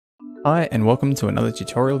Hi and welcome to another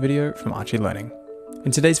tutorial video from Archy Learning.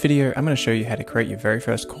 In today's video, I'm going to show you how to create your very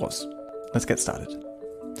first course. Let's get started.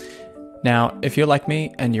 Now, if you're like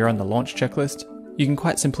me and you're on the launch checklist, you can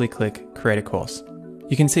quite simply click Create a Course.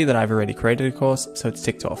 You can see that I've already created a course, so it's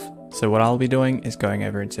ticked off. So what I'll be doing is going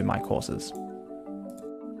over into my courses.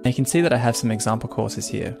 Now you can see that I have some example courses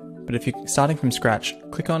here, but if you're starting from scratch,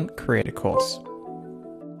 click on Create a Course.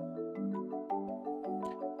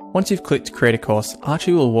 Once you've clicked Create a Course,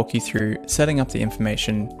 Archy will walk you through setting up the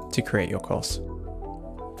information to create your course.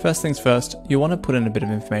 First things first, you'll want to put in a bit of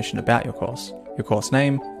information about your course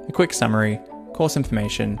name, a quick summary, course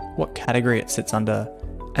information, what category it sits under,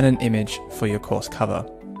 and an image for your course cover.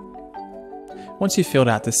 Once you've filled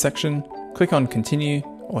out this section, click on Continue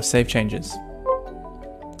or Save Changes.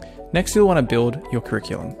 Next, you'll want to build your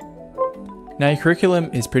curriculum. Now, your curriculum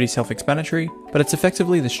is pretty self-explanatory, but it's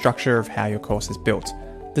effectively the structure of how your course is built.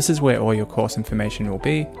 This is where all your course information will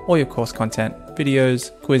be, all your course content,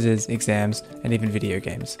 videos, quizzes, exams, and even video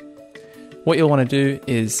games. What you'll want to do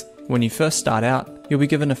is, when you first start out, you'll be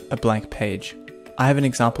given a blank page. I have an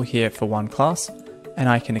example here for one class, and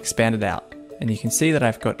I can expand it out. And you can see that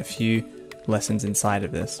I've got a few lessons inside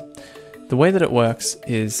of this. The way that it works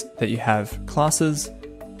is that you have classes,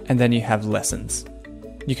 and then you have lessons.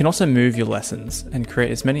 You can also move your lessons and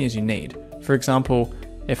create as many as you need. For example,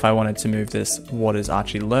 if I wanted to move this What is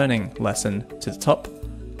Archy Learning lesson to the top,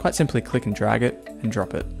 quite simply click and drag it and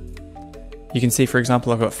drop it. You can see, for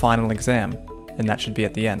example, I've got final exam, and that should be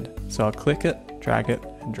at the end. So I'll click it, drag it,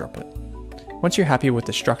 and drop it. Once you're happy with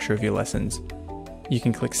the structure of your lessons, you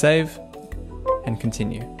can click Save and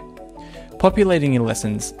Continue. Populating your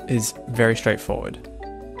lessons is very straightforward.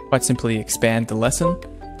 Quite simply expand the lesson,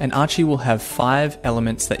 and Archy will have 5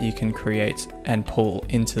 elements that you can create and pull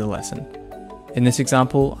into the lesson. In this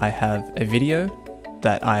example, I have a video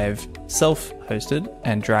that I've self-hosted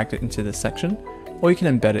and dragged it into this section, or you can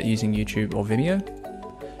embed it using YouTube or Vimeo.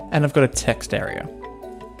 And I've got a text area.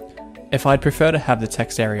 If I'd prefer to have the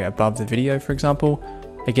text area above the video, for example,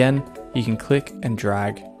 again, you can click and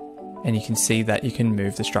drag, and you can see that you can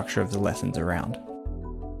move the structure of the lessons around.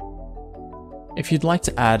 If you'd like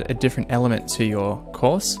to add a different element to your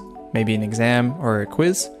course, maybe an exam or a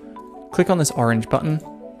quiz, click on this orange button,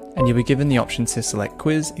 and you'll be given the option to select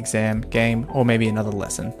quiz, exam, game, or maybe another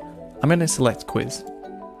lesson. I'm going to select quiz.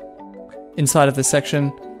 Inside of this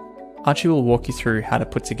section, Archy will walk you through how to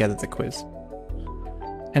put together the quiz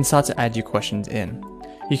and start to add your questions in.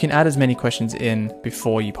 You can add as many questions in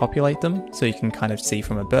before you populate them, so you can kind of see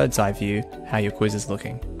from a bird's eye view how your quiz is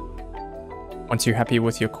looking. Once you're happy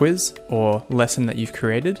with your quiz or lesson that you've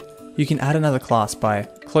created, you can add another class by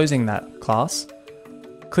closing that class,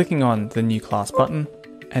 clicking on the New Class button,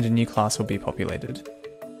 and a new class will be populated.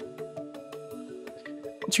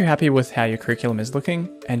 Once you're happy with how your curriculum is looking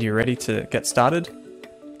and you're ready to get started,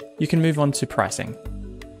 you can move on to pricing.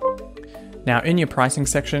 Now, in your pricing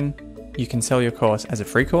section, you can sell your course as a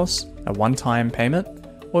free course, a one-time payment,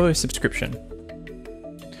 or a subscription.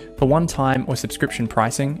 For one-time or subscription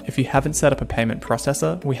pricing, if you haven't set up a payment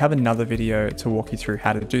processor, we have another video to walk you through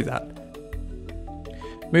how to do that.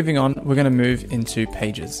 Moving on, we're going to move into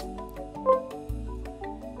pages.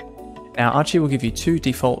 Now, Archy will give you 2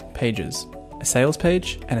 default pages, a sales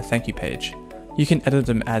page and a thank you page. You can edit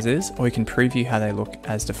them as is, or you can preview how they look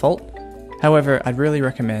as default. However, I'd really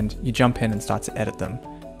recommend you jump in and start to edit them.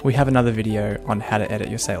 We have another video on how to edit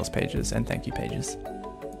your sales pages and thank you pages.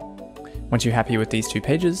 Once you're happy with these 2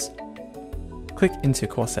 pages, click into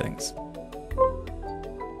course settings.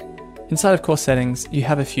 Inside of course settings, you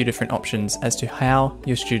have a few different options as to how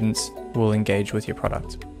your students will engage with your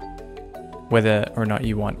product. Whether or not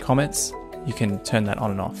you want comments, you can turn that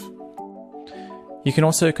on and off. You can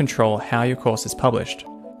also control how your course is published.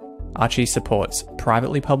 Archy supports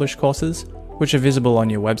privately published courses, which are visible on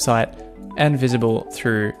your website and visible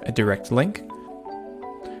through a direct link.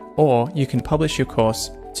 Or you can publish your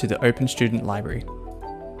course to the Open Student Library.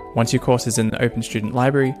 Once your course is in the Open Student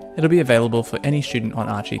Library, it'll be available for any student on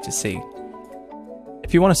Archy to see.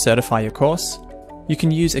 If you want to certify your course, you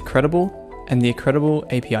can use Accredible and the Accredible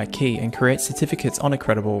API key and create certificates on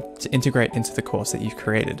Accredible to integrate into the course that you've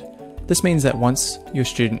created. This means that once your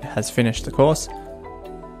student has finished the course,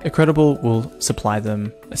 Accredible will supply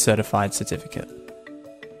them a certified certificate.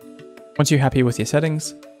 Once you're happy with your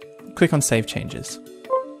settings, click on Save Changes.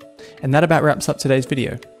 And that about wraps up today's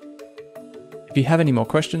video. If you have any more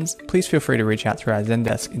questions, please feel free to reach out through our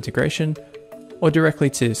Zendesk integration or directly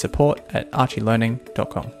to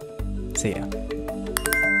support@archylearning.com. See ya.